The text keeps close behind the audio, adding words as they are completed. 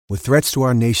With threats to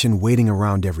our nation waiting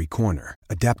around every corner,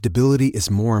 adaptability is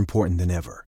more important than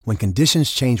ever. When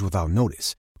conditions change without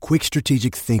notice, quick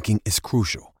strategic thinking is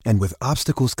crucial. And with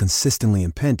obstacles consistently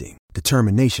impending,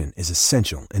 determination is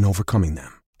essential in overcoming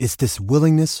them. It's this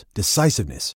willingness,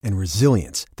 decisiveness, and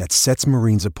resilience that sets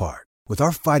Marines apart. With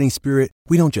our fighting spirit,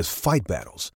 we don't just fight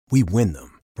battles, we win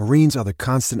them. Marines are the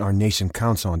constant our nation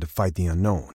counts on to fight the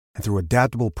unknown. And through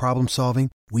adaptable problem solving,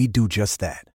 we do just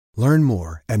that. Learn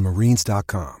more at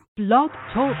marines.com. Blog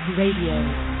Talk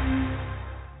Radio.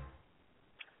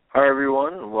 Hi,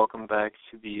 everyone, and welcome back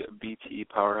to the BTE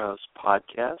Powerhouse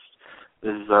podcast.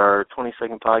 This is our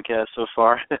 22nd podcast so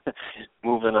far,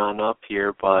 moving on up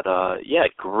here. But,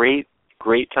 great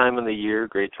time of the year,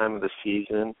 great time of the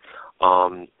season.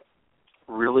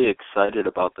 Really excited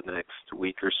about the next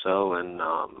week or so, and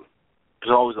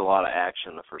there's always a lot of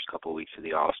action the first couple of weeks of the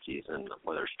offseason,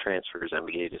 whether it's transfers,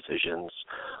 NBA decisions,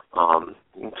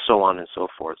 so on and so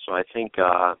forth. So I think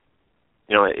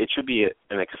it should be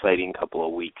an exciting couple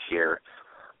of weeks here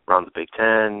around the Big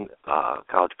Ten,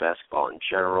 college basketball in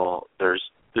general. There's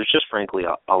just frankly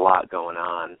a lot going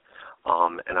on,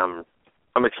 and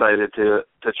I'm excited to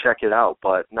check it out.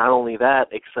 But not only that,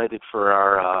 excited for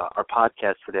our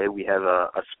podcast today. We have a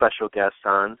special guest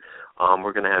on.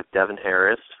 We're going to have Devin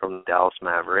Harris from the Dallas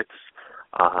Mavericks,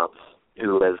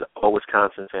 who, as all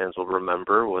Wisconsin fans will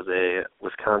remember, was a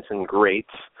Wisconsin great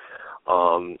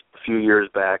a few years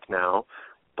back now,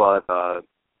 but the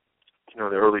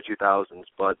early 2000s.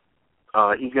 But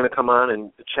he's going to come on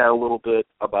and chat a little bit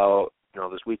about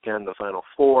this weekend, the Final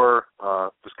Four,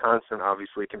 Wisconsin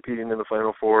obviously competing in the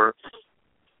Final Four,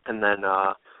 and then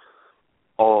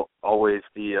always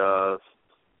the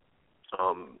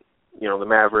the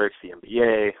Mavericks, the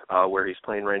NBA, where he's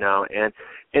playing right now, and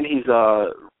he's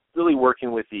really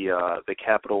working with the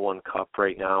Capital One Cup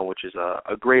right now, which is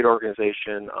a great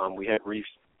organization. We had Reese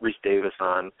Davis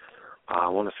on, I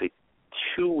want to say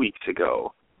 2 weeks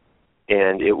ago,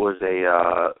 and it was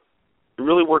it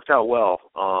really worked out well.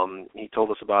 He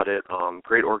told us about it.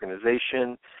 Great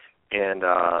organization, and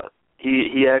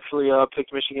he actually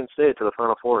picked Michigan State to the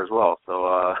Final Four as well.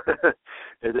 So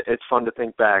it's fun to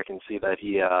think back and see that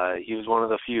he was one of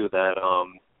the few that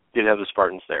did have the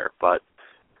Spartans there. But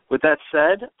with that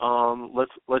said,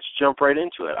 let's jump right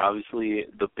into it. Obviously,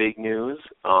 the big news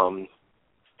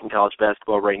in college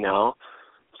basketball right now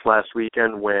was last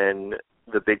weekend when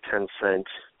the Big Ten sent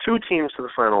two teams to the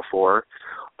Final Four.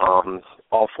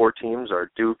 All four teams are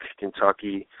Duke,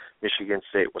 Kentucky, Michigan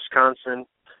State, Wisconsin.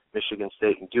 Michigan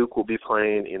State and Duke will be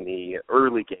playing in the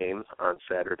early game on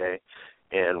Saturday,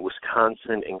 and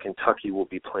Wisconsin and Kentucky will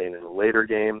be playing in a later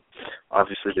game.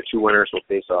 Obviously, the two winners will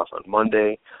face off on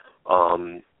Monday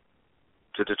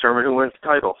to determine who wins the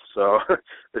title. So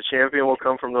the champion will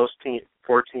come from those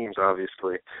four teams,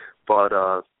 obviously. But,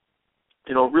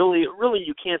 really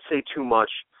you can't say too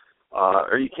much,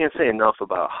 or you can't say enough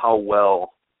about how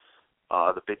well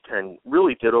the Big Ten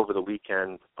really did over the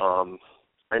weekend.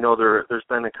 I know there's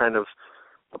been a kind of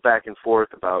a back and forth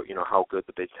about, how good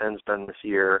the Big Ten's been this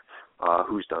year,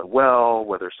 who's done well,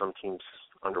 whether some teams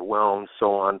underwhelmed,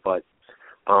 so on. But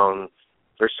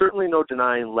there's certainly no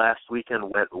denying last weekend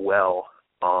went well,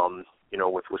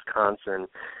 with Wisconsin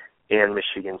and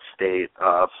Michigan State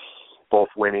both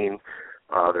winning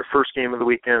their first game of the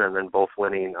weekend and then both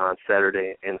winning on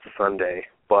Saturday and Sunday.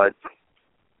 But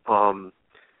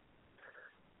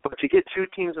to get two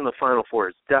teams in the Final Four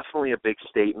is definitely a big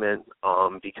statement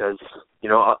because,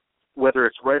 whether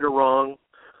it's right or wrong,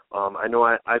 I know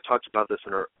I talked about this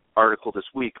in an article this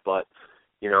week, but,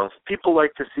 people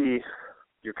like to see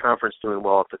your conference doing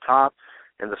well at the top,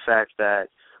 and the fact that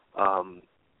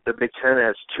the Big Ten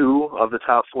has two of the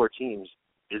top four teams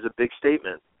is a big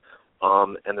statement.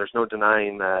 And there's no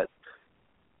denying that,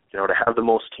 to have the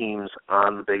most teams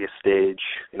on the biggest stage,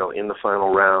 in the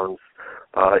final round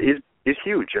is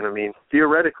huge. And,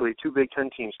 theoretically, two Big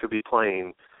Ten teams could be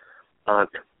playing on,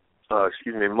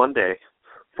 Monday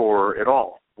for it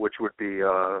all, which would be,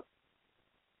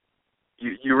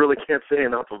 you really can't say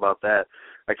enough about that.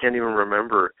 I can't even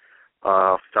remember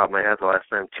off the top of my head the last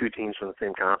time two teams from the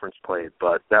same conference played,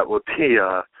 but that would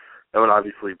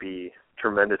obviously be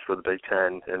tremendous for the Big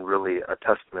Ten and really a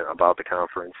testament about the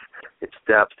conference, its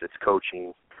depth, its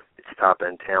coaching, its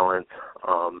top-end talent.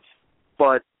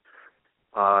 But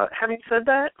having said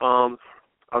that,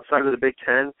 outside of the Big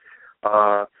Ten,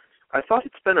 I thought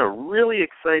it's been a really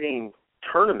exciting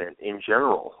tournament in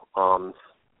general.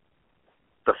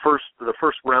 The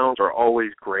first rounds are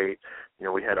always great.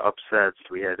 We had upsets.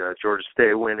 We had Georgia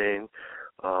State winning.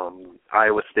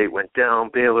 Iowa State went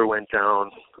down. Baylor went down.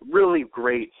 Really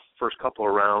great first couple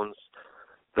of rounds.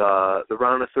 The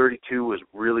round of 32 was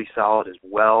really solid as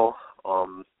well.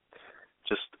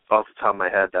 Just off the top of my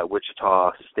head, that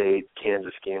Wichita State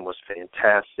Kansas game was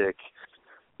fantastic.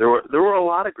 There were a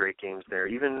lot of great games there,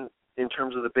 even in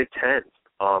terms of the Big Ten.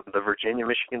 The Virginia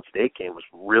Michigan State game was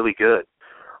really good.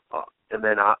 And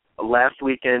then last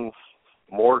weekend,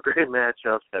 more great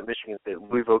matchups. That Michigan State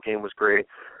Louisville game was great.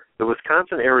 The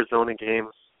Wisconsin Arizona game,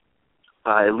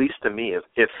 at least to me,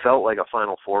 it felt like a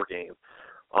Final Four game.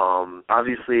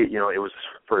 Obviously, it was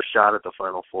for a shot at the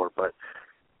Final Four, but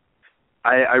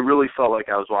I really felt like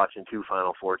I was watching two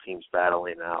Final Four teams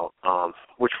battling out,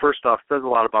 which first off says a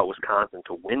lot about Wisconsin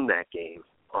to win that game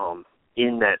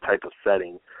in that type of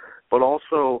setting. But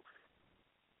also,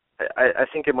 I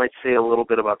think it might say a little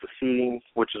bit about the seeding,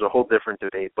 which is a whole different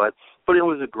debate, but it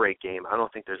was a great game. I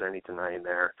don't think there's any denying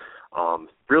there.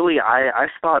 Really, I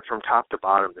thought from top to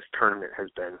bottom this tournament has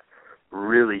been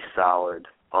really solid.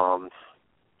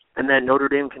 And that Notre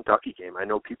Dame-Kentucky game, I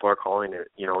know people are calling it,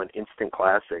 an instant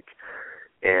classic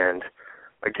and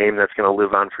a game that's going to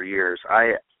live on for years.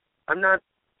 I'm not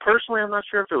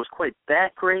sure if it was quite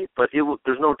that great, but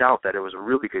there's no doubt that it was a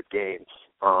really good game.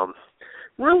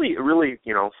 Really,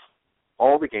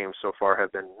 all the games so far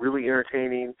have been really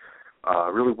entertaining,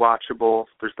 really watchable.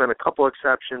 There's been a couple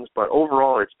exceptions, but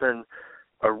overall it's been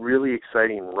a really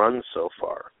exciting run so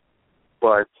far.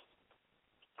 But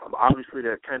obviously,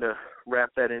 to kind of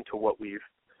wrap that into what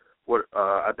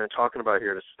I've been talking about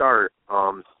here to start,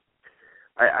 I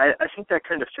think that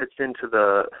kind of fits into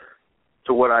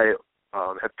to what I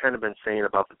have kind of been saying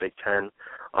about the Big Ten.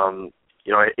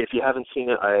 If you haven't seen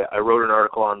it, I wrote an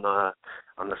article on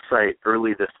the site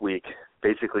early this week,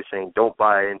 basically saying don't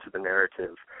buy into the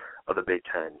narrative of the Big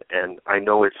Ten. And I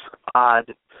know it's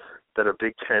odd that a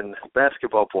Big Ten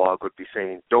basketball blog would be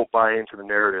saying don't buy into the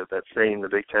narrative that's saying the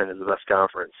Big Ten is the best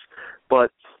conference.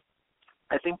 But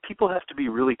I think people have to be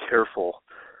really careful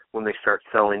when they start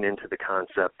selling into the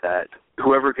concept that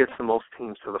whoever gets the most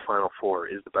teams to the Final Four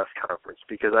is the best conference,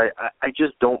 because I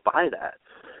just don't buy that.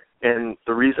 And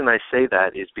the reason I say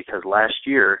that is because last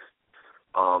year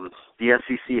the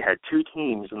SEC had two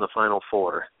teams in the Final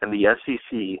Four, and the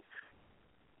SEC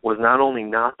was not only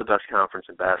not the best conference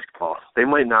in basketball, they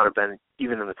might not have been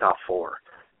even in the top four.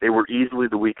 They were easily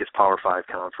the weakest Power 5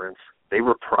 conference. They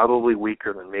were probably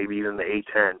weaker than maybe even the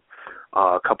A-10,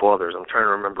 a couple others. I'm trying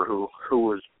to remember who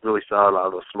was really solid out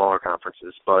of those smaller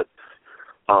conferences, but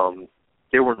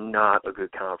they were not a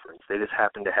good conference. They just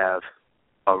happened to have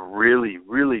a really,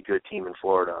 really good team in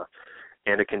Florida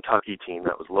and a Kentucky team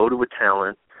that was loaded with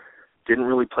talent, didn't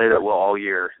really play that well all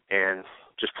year, and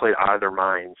just played out of their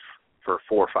minds for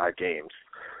 4 or 5 games.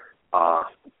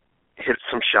 Hit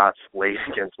some shots late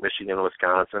against Michigan and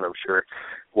Wisconsin. I'm sure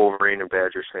Wolverine and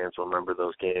Badgers fans will remember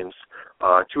those games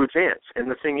to advance. And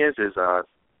the thing is I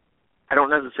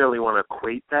don't necessarily want to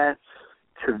equate that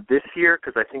to this year,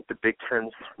 because I think the Big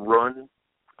Ten's run,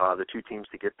 the two teams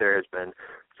to get there, has been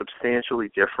substantially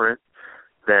different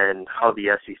than how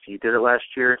the SEC did it last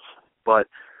year. But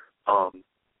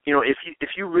if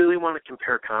you really want to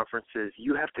compare conferences,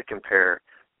 you have to compare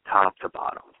top to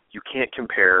bottom. You can't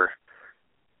compare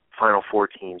Final Four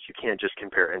teams. You can't just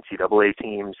compare NCAA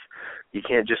teams. You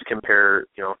can't just compare,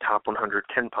 top 100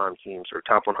 KenPom teams or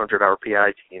top 100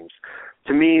 RPI teams.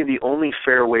 To me, the only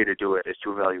fair way to do it is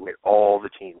to evaluate all the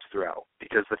teams throughout,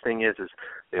 because the thing is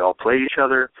they all play each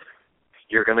other.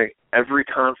 You're gonna every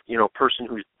person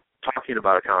who's talking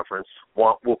about a conference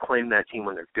will claim that team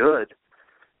when they're good,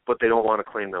 but they don't want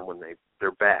to claim them when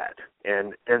they're bad.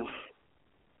 And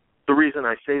the reason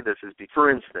I say this is because,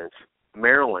 for instance,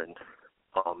 Maryland,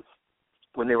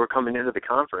 when they were coming into the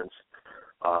conference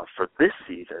for this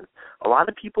season, a lot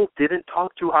of people didn't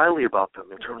talk too highly about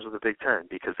them in terms of the Big Ten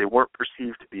because they weren't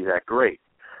perceived to be that great.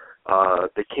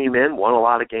 They came in, won a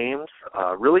lot of games,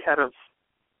 really had a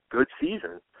good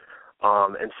season,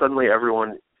 and suddenly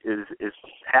everyone is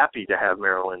happy to have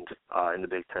Maryland in the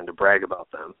Big Ten to brag about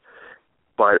them.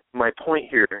 But my point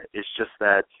here is just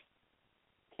that,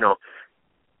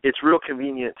 it's real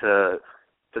convenient to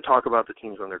talk about the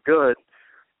teams when they're good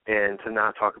and to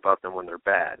not talk about them when they're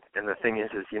bad. And the thing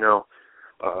is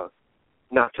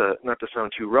not to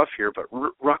sound too rough here, but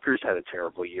Rutgers had a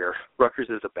terrible year. Rutgers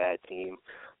is a bad team.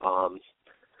 We'll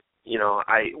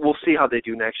see how they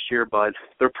do next year, but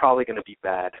they're probably going to be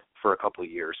bad for a couple of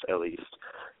years at least.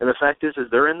 And the fact is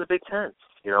they're in the Big Ten.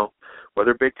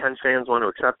 Whether Big Ten fans want to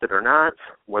accept it or not,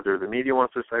 whether the media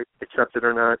wants to accept it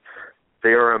or not, they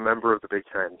are a member of the Big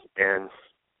Ten. And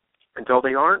until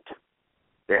they aren't,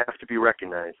 they have to be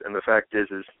recognized. And the fact is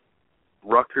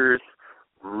Rutgers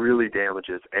really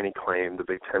damages any claim the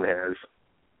Big Ten has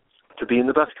to be in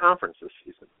the best conference this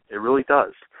season. It really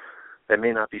does. that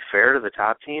may not be fair to the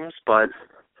top teams, but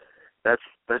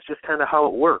that's just kind of how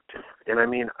it worked. And I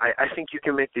mean, I think you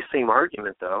can make the same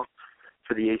argument though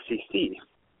for the ACC,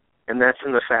 and that's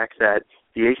in the fact that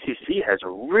the ACC has a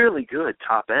really good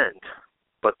top end,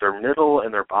 but their middle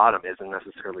and their bottom isn't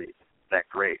necessarily that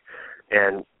great.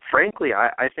 And frankly,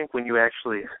 I think when you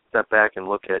actually step back and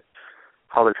look at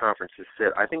how the conferences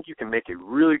sit, I think you can make a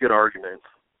really good argument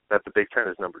that the Big Ten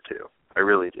is number 2. I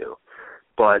really do.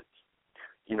 But,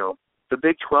 you know, the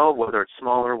Big 12, whether it's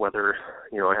smaller, whether,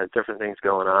 you know, it has different things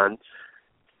going on,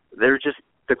 they're just,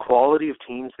 the quality of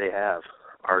teams they have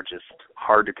are just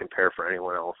hard to compare for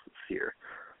anyone else this year.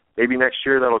 Maybe next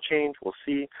year that'll change. We'll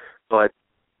see. But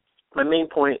my main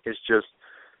point is just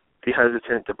be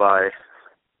hesitant to buy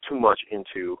too much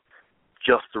into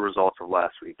just the results of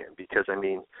last weekend. Because, I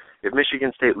mean, if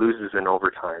Michigan State loses in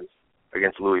overtime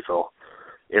against Louisville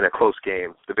in a close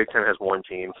game, the Big Ten has one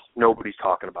team. Nobody's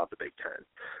talking about the Big Ten.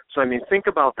 So, I mean, think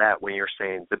about that when you're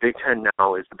saying the Big Ten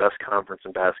now is the best conference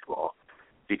in basketball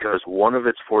because one of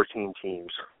its 14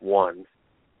 teams, one,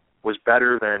 was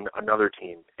better than another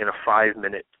team in a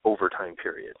 5-minute overtime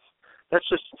period. That's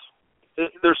just,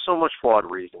 there's so much flawed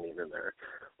reasoning in there.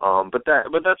 But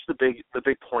that's the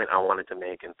big point I wanted to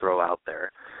make and throw out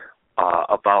there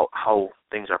about how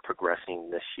things are progressing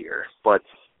this year. But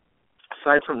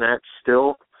aside from that,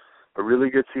 still a really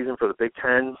good season for the Big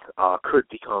Ten. Could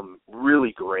become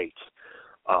really great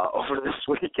over this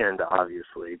weekend,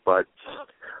 obviously. But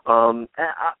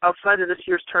outside of this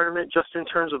year's tournament, just in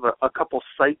terms of a couple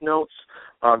side notes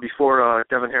before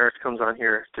Devin Harris comes on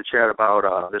here to chat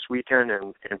about this weekend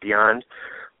and beyond,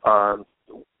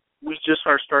 we just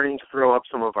are starting to throw up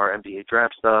some of our NBA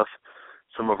draft stuff,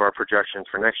 some of our projections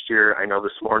for next year. I know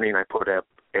this morning I put up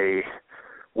a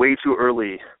way too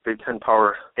early Big Ten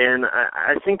Power, and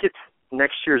I think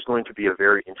next year is going to be a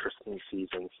very interesting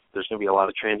season. There's going to be a lot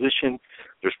of transition.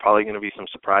 There's probably going to be some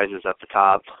surprises at the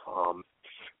top,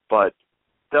 but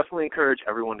definitely encourage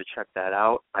everyone to check that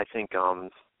out. I think,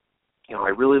 you know, I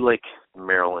really like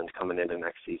Maryland coming into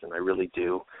next season. I really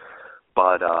do,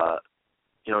 but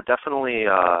you know, definitely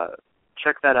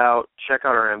check that out. Check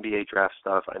out our NBA draft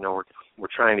stuff. I know we're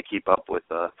trying to keep up with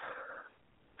the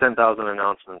 10,000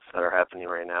 announcements that are happening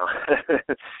right now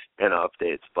and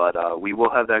updates, but we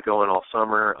will have that going all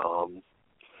summer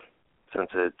since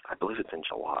I believe it's in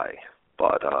July.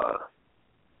 But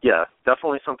yeah,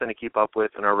 definitely something to keep up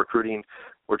with in our recruiting.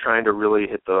 We're trying to really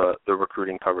hit the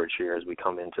recruiting coverage here as we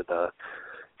come into the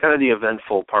kind of the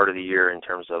eventful part of the year in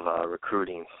terms of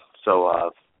recruiting.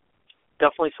 So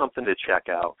definitely something to check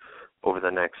out over the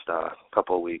next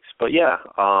couple of weeks. But yeah,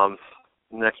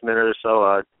 next minute or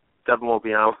so, Devin will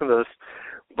be on with us.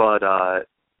 But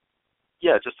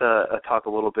yeah, just to talk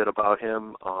a little bit about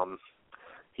him.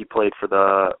 He played for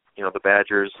the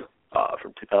Badgers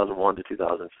from 2001 to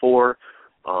 2004.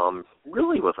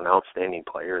 Really was an outstanding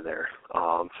player there.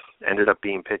 Ended up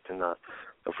being picked in the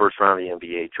first round of the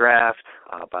NBA draft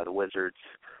by the Wizards.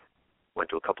 Went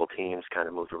to a couple teams, kind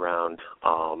of moved around.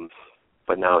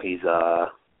 But now he's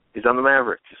on the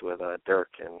Mavericks with Dirk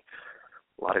and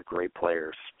a lot of great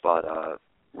players. But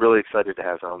really excited to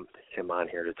have him on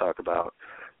here to talk about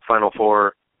Final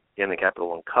Four in the Capital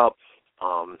One Cup.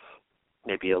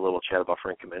 Maybe a little chat about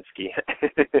Frank Kaminsky.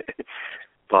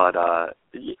 But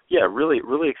yeah,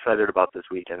 really excited about this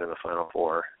weekend in the Final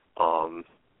Four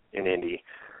in Indy.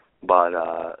 But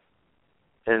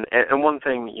and one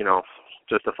thing, you know,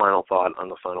 just a final thought on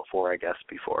the Final Four, I guess,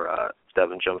 before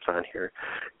Devin jumps on here.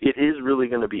 It is really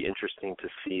going to be interesting to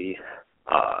see,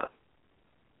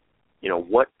 you know,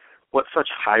 what such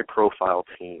high-profile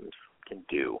teams can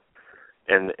do.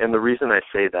 And the reason I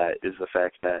say that is the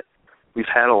fact that we've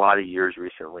had a lot of years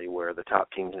recently where the top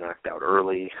teams knocked out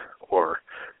early, or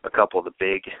a couple of the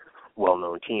big,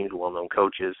 well-known teams, well-known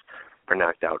coaches are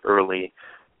knocked out early.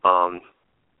 And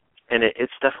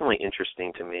it's definitely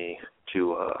interesting to me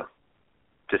to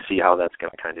see how that's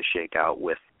going to kind of shake out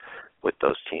with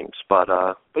those teams. But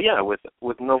yeah,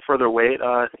 with no further wait,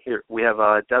 here we have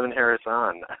Devin Harris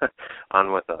on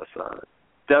with us.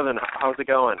 Devin, how's it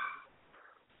going?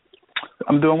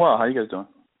 I'm doing well. How are you guys doing?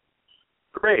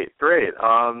 Great.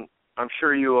 I'm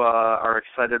sure you are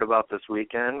excited about this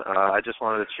weekend. I just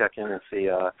wanted to check in and see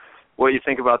what you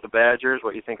think about the Badgers,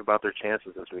 what you think about their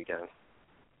chances this weekend.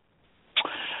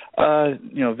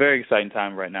 You know, very exciting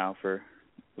time right now for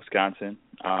Wisconsin.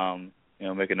 You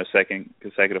know, making a second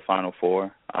consecutive Final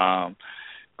Four.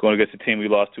 Going against a team we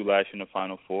lost to last year in the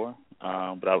Final Four.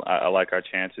 But I like our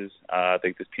chances. I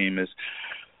think this team is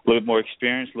a little bit more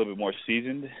experienced, a little bit more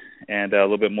seasoned, and a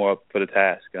little bit more up for the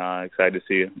task. Excited to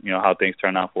see, you know, how things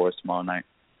turn out for us tomorrow night.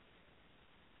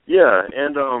 Yeah,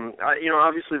 and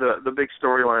obviously the big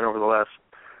storyline over the last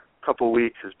couple of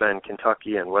weeks has been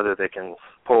Kentucky and whether they can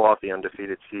pull off the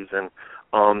undefeated season.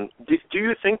 Do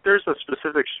you think there's a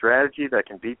specific strategy that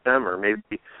can beat them, or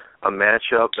maybe a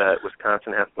matchup that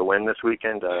Wisconsin has to win this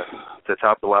weekend to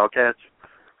top the Wildcats?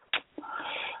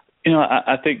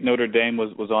 I think Notre Dame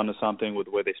was onto something with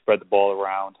the way they spread the ball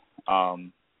around.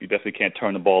 You definitely can't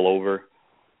turn the ball over.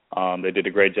 They did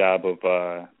a great job of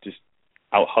just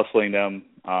out hustling them.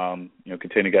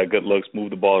 Continue to get good looks,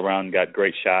 moved the ball around, and got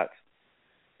great shots.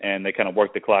 And they kind of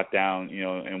worked the clock down,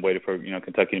 and waited for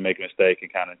Kentucky to make a mistake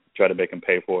and kind of try to make them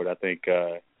pay for it. I think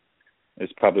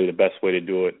it's probably the best way to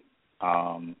do it.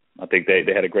 I think they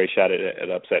had a great shot at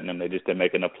upsetting them. They just didn't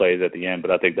make enough plays at the end,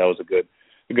 but I think that was a good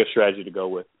strategy to go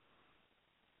with.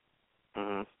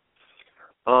 Mm-hmm.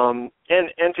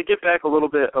 And to get back a little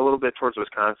bit towards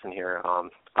Wisconsin here,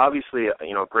 obviously,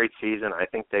 great season. I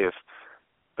think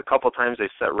a couple times they've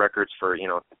set records for,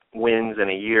 wins in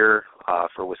a year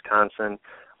for Wisconsin.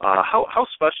 How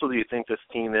special do you think this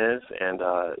team is, and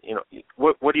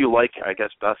what do you like, I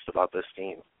guess, best about this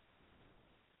team?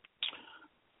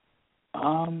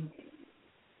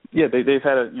 They've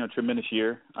had a tremendous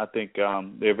year. I think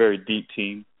they're a very deep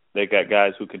team. They got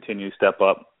guys who continue to step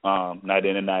up night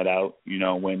in and night out.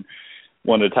 When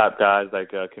one of the top guys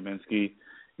like Kaminsky,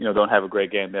 don't have a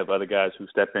great game, they have other guys who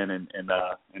step in and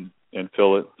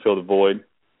fill the void.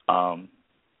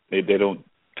 They don't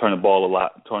turn the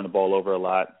ball over a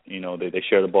lot. They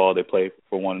share the ball. They play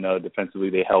for one another defensively.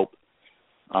 They help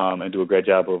and do a great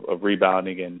job of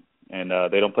rebounding, and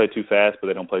they don't play too fast, but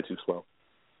they don't play too slow.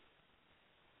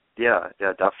 Yeah,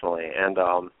 definitely. And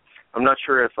I'm not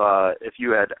sure if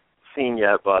you had seen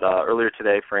yet, but earlier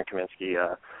today, Frank Kaminsky,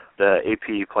 the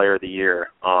AP Player of the Year.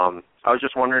 I was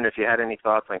just wondering if you had any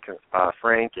thoughts on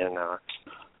Frank and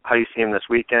how you see him this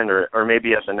weekend, or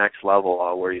maybe at the next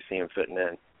level where you see him fitting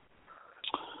in.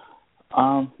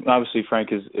 Obviously, Frank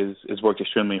has worked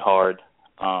extremely hard.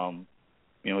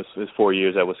 His 4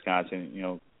 years at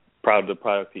Wisconsin. Proud of the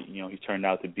product he turned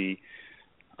out to be.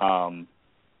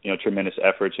 Tremendous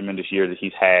effort, tremendous year that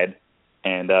he's had.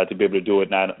 And to be able to do it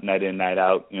night in, night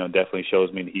out, definitely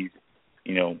shows me that he's,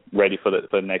 ready for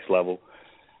the next level.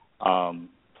 And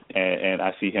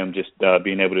I see him just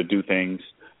being able to do things,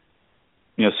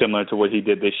 similar to what he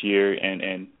did this year.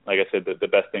 And like I said, the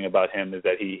best thing about him is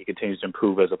that he continues to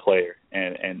improve as a player.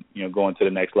 And going to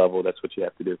the next level, that's what you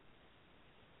have to do.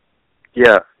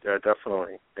 Yeah,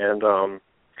 definitely. And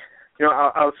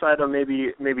outside of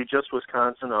maybe just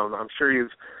Wisconsin, I'm sure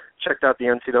you've checked out the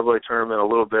NCAA tournament a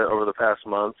little bit over the past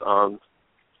month.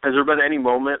 Has there been any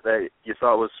moment that you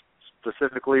thought was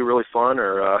specifically really fun,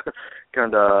 or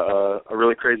kind of a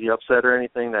really crazy upset or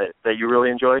anything that you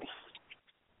really enjoyed?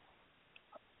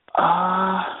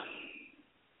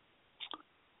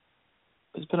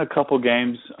 There's been a couple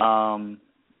games.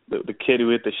 The kid who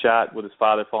hit the shot with his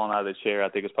father falling out of the chair, I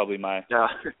think is probably my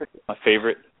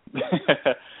favorite.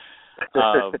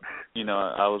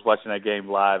 I was watching that game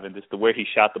live, and just the way he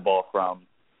shot the ball from,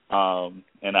 and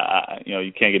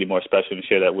you can't get any more special than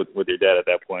share that with your dad at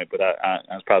that point. But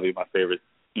that's probably my favorite,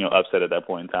 upset at that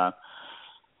point in time.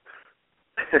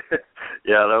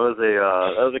 Yeah, that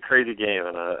was a crazy game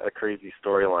and a crazy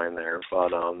storyline there.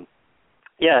 But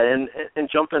and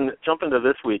jumping to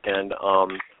this weekend,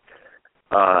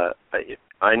 I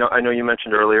know you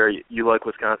mentioned earlier you like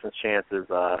Wisconsin's chances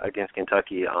against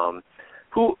Kentucky.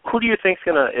 Who do you think is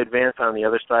going to advance on the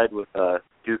other side with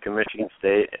Duke and Michigan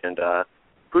State, and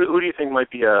who do you think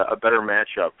might be a better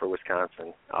matchup for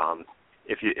Wisconsin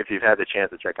if you've had the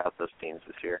chance to check out those teams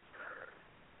this year?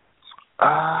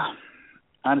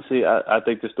 Honestly, I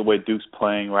think just the way Duke's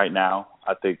playing right now,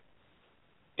 I think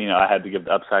I had to give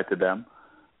the upside to them.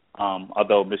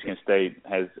 Although Michigan State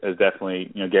has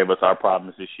definitely gave us our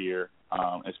problems this year,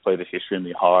 has played us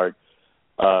extremely hard.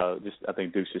 I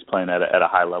think Duke's just playing at a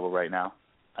high level right now,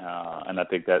 and I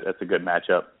think that's a good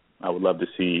matchup. I would love to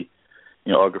see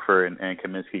Ogefer and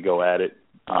Kaminsky go at it,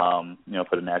 for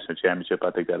the national championship.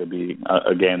 I think that would be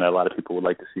a game that a lot of people would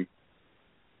like to see.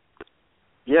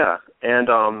 Yeah,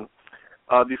 and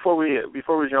before we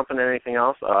jump into anything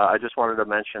else, I just wanted to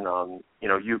mention,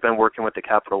 you've been working with the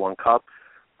Capital One Cup.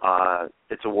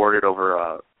 It's awarded over,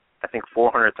 I think,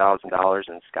 $400,000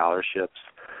 in scholarships,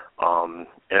 and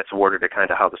it's awarded to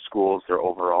kind of how the schools, their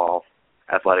overall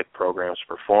athletic programs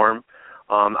perform.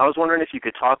 I was wondering if you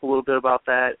could talk a little bit about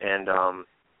that and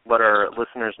let our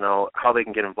listeners know how they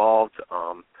can get involved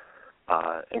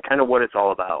and kind of what it's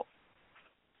all about.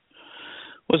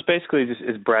 Well, it's basically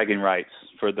it's bragging rights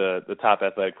for the top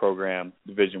athletic program,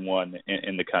 Division I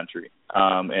in the country,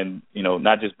 and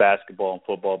not just basketball and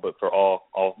football, but for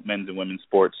all men's and women's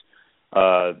sports.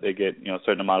 They get a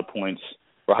certain amount of points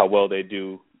for how well they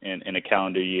do in a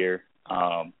calendar year.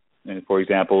 And for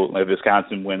example, if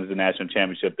Wisconsin wins the national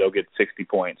championship, they'll get 60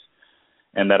 points,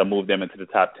 and that'll move them into the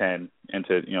top 10 and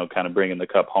to kind of bringing the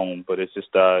cup home. But it's just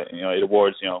it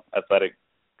awards athletic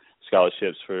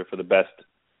scholarships for the best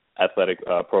athletic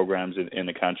programs in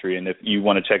the country. And if you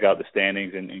want to check out the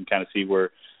standings and kind of see where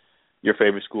your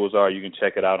favorite schools are, you can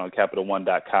check it out on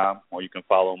CapitalOne.com, or you can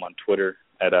follow them on Twitter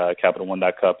at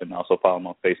CapitalOne.cup, and also follow them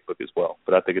on Facebook as well.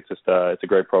 But I think it's just it's a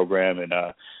great program, and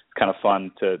it's kind of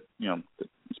fun to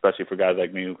especially for guys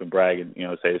like me who can brag and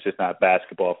say it's just not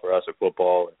basketball for us or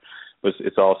football.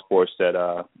 It's all sports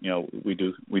that we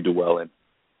do well in.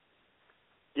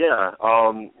 Yeah.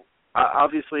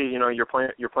 Obviously, you're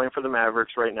playing for the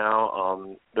Mavericks right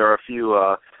now. There are a few.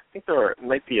 I think there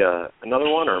might be another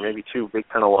one or maybe two Big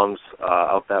Ten alums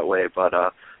out that way. But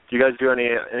do you guys do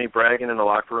any bragging in the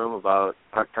locker room about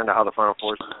kind of how the Final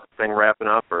Four thing wrapping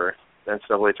up, or the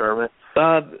NCAA tournament?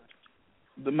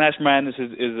 The March Madness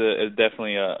is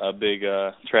definitely a big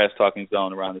trash talking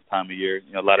zone around this time of year.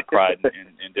 A lot of pride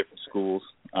in different schools.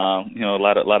 A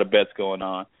lot of bets going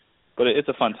on. But it's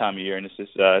a fun time of year, and it's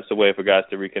just it's a way for guys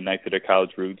to reconnect to their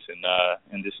college roots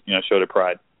and just show their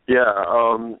pride. Yeah.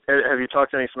 Have you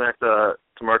talked any smack to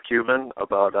Mark Cuban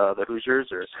about the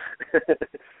Hoosiers, or?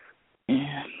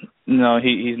 Yeah. No,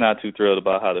 he's not too thrilled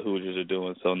about how the Hoosiers are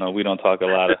doing. So no, we don't talk a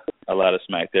lot of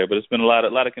smack there. But it's been a lot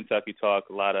of Kentucky talk,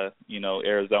 a lot of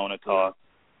Arizona talk.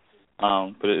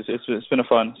 But it's been a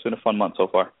fun month so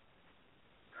far.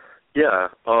 Yeah.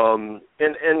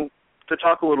 And to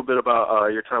talk a little bit about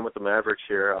your time with the Mavericks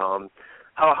here,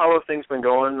 how have things been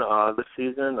going this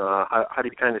season? How do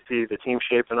you kind of see the team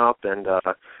shaping up, and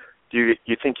do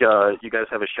you think you guys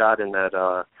have a shot in that,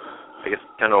 I guess,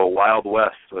 kind of a Wild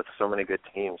West with so many good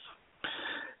teams?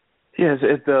 Yes,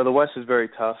 the West is very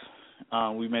tough.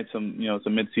 We made some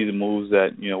mid-season moves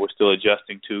that we're still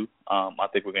adjusting to. I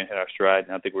think we're going to hit our stride,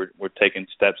 and I think we're taking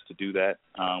steps to do that.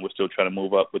 We're still trying to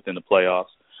move up within the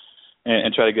playoffs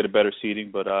and try to get a better seeding.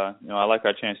 But I like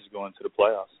our chances going to the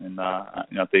playoffs, and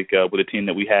I think with the team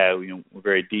that we have, we're a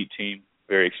very deep team,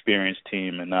 very experienced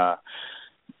team, and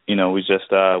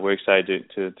we're excited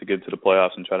to get to the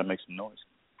playoffs and try to make some noise.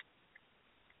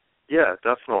 Yeah,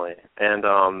 definitely. And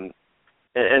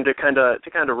to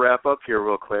kind of wrap up here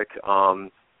real quick,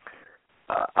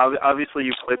 obviously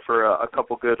you played for a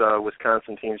couple good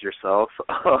Wisconsin teams yourself.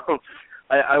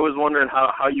 I was wondering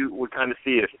how you would kind of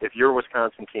see if your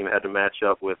Wisconsin team had to match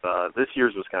up with this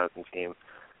year's Wisconsin team.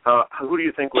 Who do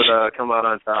you think would come out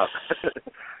on top?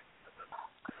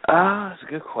 That's a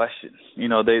good question. They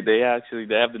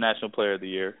have the National Player of the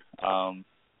Year.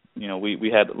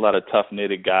 We had a lot of tough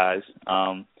knitted guys.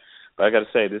 But I got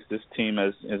to say, this team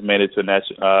has made it to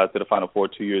the Final Four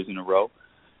 2 years in a row.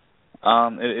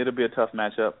 It'll be a tough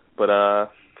matchup, but I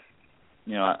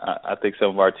think some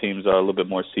of our teams are a little bit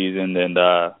more seasoned and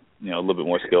a little bit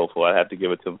more skillful. I have to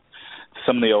give it to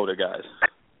some of the older guys.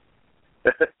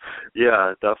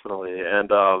 Yeah, definitely, and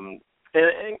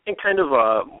kind of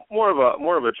more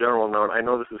of a general note. I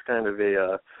know this is kind of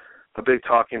a big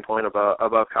talking point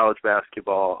about college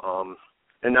basketball.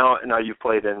 And now you've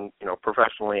played in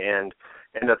professionally and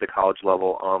at the college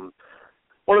level.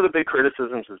 One of the big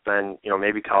criticisms has been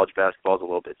maybe college basketball is a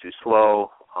little bit too slow.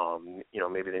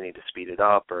 Maybe they need to speed it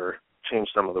up or change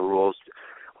some of the rules.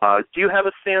 Do you have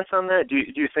a stance on that? Do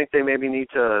you think they maybe need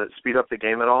to speed up the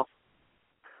game at all?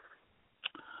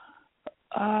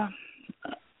 I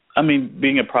mean,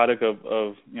 being a product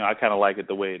of I kind of like it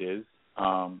the way it is.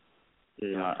 I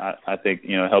think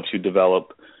it helps you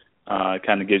develop. It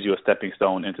kind of gives you a stepping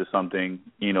stone into something,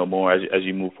 more as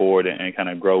you move forward and kind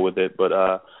of grow with it. But,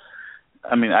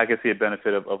 I mean, I can see a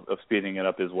benefit of speeding it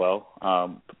up as well.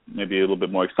 Maybe a little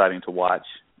bit more exciting to watch,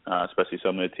 especially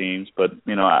some of the teams. But,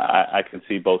 I can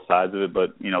see both sides of it.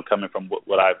 But, coming from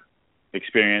what I've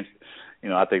experienced,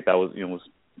 I think that was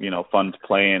fun to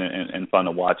play in and fun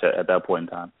to watch at that point in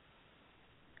time.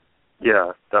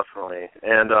 Yeah, definitely.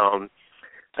 And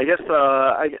I guess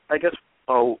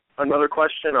another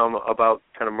question about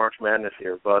kind of March Madness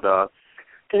here, but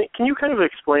can you kind of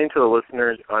explain to the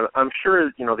listeners? I'm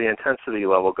sure the intensity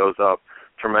level goes up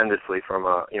tremendously from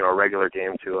a regular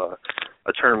game to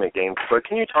a tournament game. But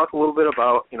can you talk a little bit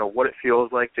about what it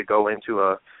feels like to go into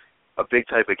a big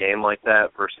type of game like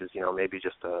that versus maybe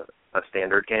just a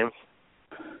standard game?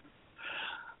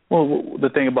 Well, the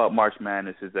thing about March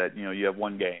Madness is that you have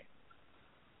one game.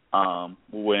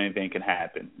 where anything can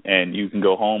happen, and you can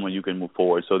go home and you can move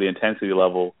forward. So the intensity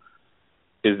level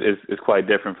is quite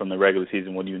different from the regular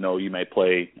season when you know you may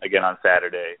play again on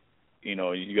Saturday. You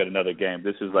know, you got another game.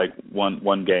 This is like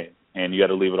one game, and you got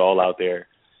to leave it all out there,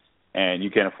 and you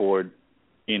can't afford,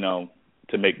 you know,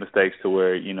 to make mistakes to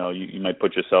where, you know, you might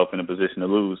put yourself in a position to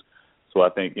lose. So I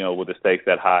think, you know, with the stakes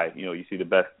that high, you know, you see the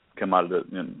best come out of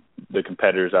the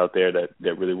competitors out there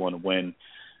that really want to win,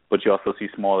 but you also see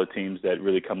smaller teams that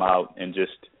really come out and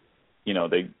just, you know,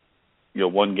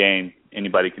 one game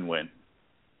anybody can win,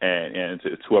 and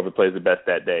it's whoever plays the best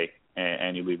that day,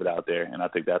 and you leave it out there, and I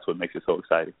think that's what makes it so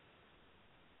exciting.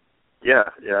 Yeah,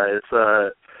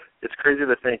 it's crazy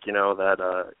to think, you know,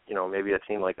 that you know, maybe a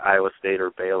team like Iowa State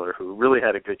or Baylor, who really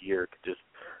had a good year, could just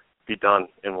be done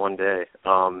in one day.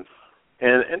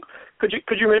 And could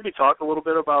you maybe talk a little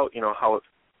bit about, you know, how it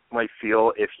might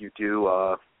feel if you do,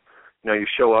 you know, you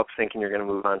show up thinking you're going to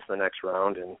move on to the next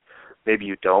round, and maybe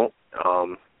you don't,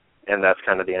 and that's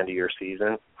kind of the end of your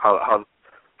season. How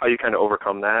you kind of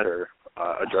overcome that or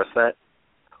address that?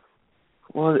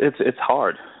 Well, it's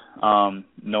hard.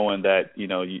 Knowing that, you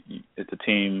know, it's a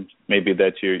team maybe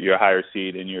that you're a higher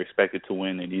seed and you're expected to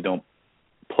win, and you don't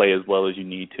play as well as you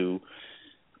need to.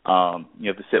 You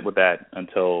have to sit with that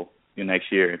until the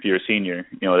next year. If you're a senior,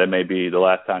 you know, that may be the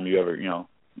last time you ever, you know,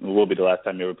 it will be the last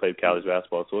time you ever played college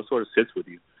basketball. So it sort of sits with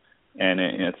you, and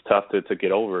it's tough to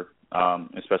get over,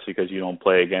 especially because you don't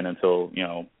play again until you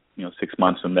know 6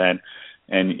 months from then.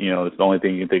 And you know, it's the only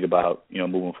thing you can think about, you know,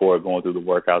 moving forward, going through the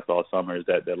workouts all summer, is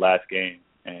that last game,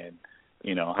 and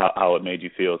you know how it made you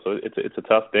feel. So it's a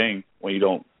tough thing when you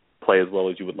don't play as well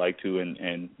as you would like to,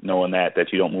 and knowing that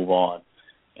you don't move on,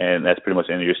 and that's pretty much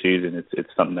the end of your season. It's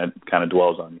something that kind of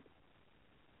dwells on you.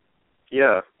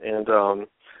 Yeah, and all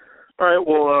right.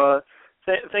 Well,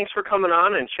 thanks for coming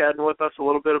on and chatting with us a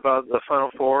little bit about the Final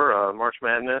Four, March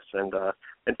Madness, and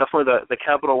definitely the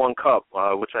Capital One Cup,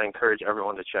 which I encourage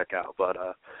everyone to check out. But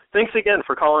thanks again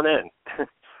for calling in.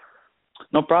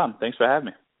 No problem. Thanks for having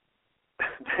me.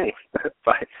 Thanks.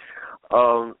 Bye.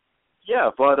 Yeah,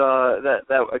 but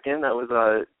that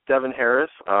was Devin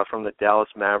Harris from the Dallas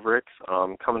Mavericks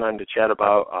coming on to chat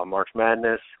about March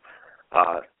Madness.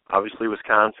 Obviously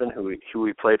Wisconsin, who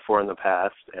we played for in the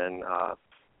past, and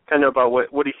kind of about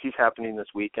what he sees happening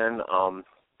this weekend.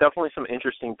 Definitely some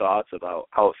interesting thoughts about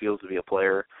how it feels to be a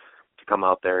player, to come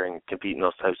out there and compete in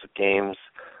those types of games.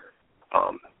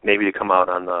 Maybe to come out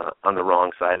on the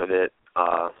wrong side of it,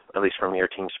 at least from your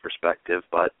team's perspective.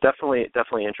 But definitely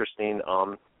interesting.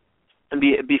 And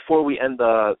before we end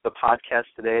the podcast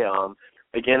today,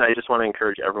 again, I just want to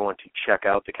encourage everyone to check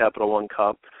out the Capital One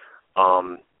Cup.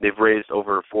 They've raised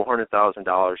over $400,000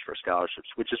 for scholarships,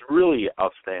 which is really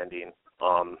outstanding.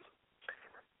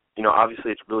 You know,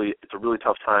 obviously it's a really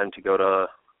tough time to go to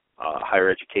higher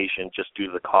education just due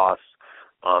to the costs,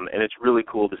 and it's really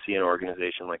cool to see an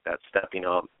organization like that stepping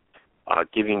up,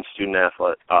 giving student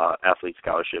athlete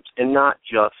scholarships, and not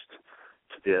just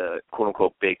to the quote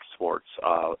unquote big sports,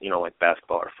 you know, like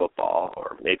basketball or football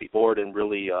or maybe board, and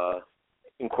really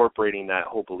incorporating that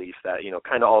whole belief that, you know,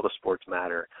 kind of all the sports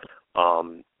matter.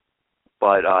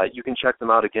 But you can check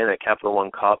them out again at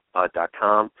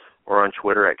CapitalOneCup.com or on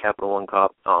Twitter at Capital One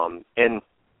Cup. And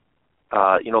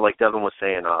you know, like Devin was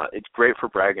saying, it's great for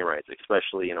bragging rights,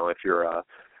 especially, you know, if you're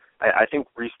I think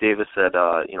Reese Davis said,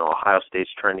 you know, Ohio State's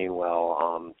trending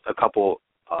well, a couple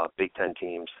Big Ten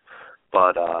teams.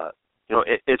 But, you know,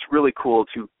 it's really cool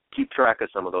to keep track of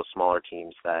some of those smaller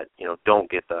teams that, you know, don't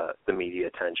get the media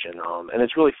attention. And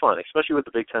it's really fun, especially with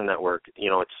the Big Ten Network.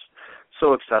 You know, it's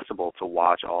so accessible to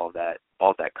watch all that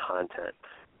content.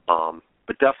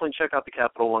 But definitely check out the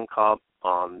Capital One Cup,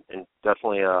 and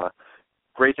definitely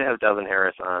great to have Devin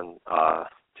Harris on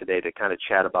today to kind of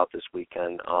chat about this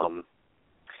weekend.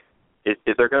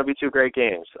 They're going to be two great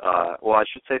games. Well, I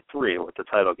should say three with the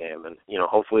title game, and you know,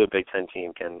 hopefully a Big Ten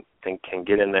team can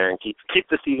get in there and keep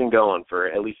the season going for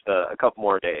at least a couple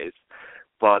more days.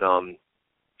 But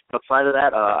outside of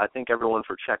that, I thank everyone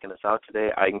for checking us out today.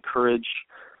 I encourage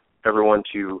everyone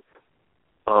to,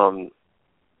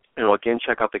 you know, again,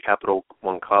 check out the Capital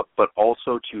One Cup, but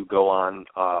also to go on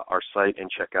our site and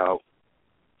check out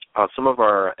some of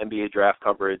our NBA draft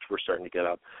coverage we're starting to get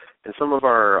up, and some of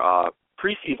our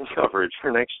preseason coverage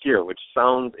for next year, which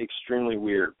sounds extremely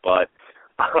weird, but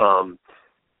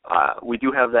we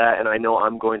do have that, and I know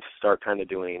I'm going to start kind of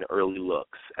doing early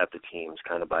looks at the teams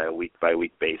kind of by a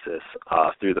week-by-week basis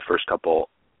through the first couple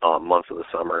months of the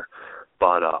summer.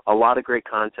 But a lot of great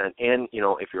content, and, you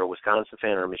know, if you're a Wisconsin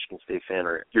fan or a Michigan State fan,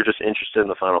 or you're just interested in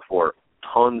the Final Four,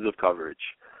 tons of coverage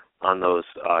on those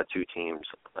two teams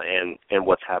and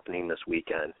what's happening this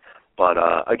weekend. But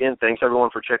again, thanks everyone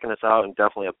for checking us out, and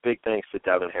definitely a big thanks to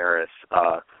Devin Harris.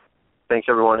 Thanks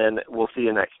everyone, and we'll see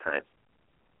you next time.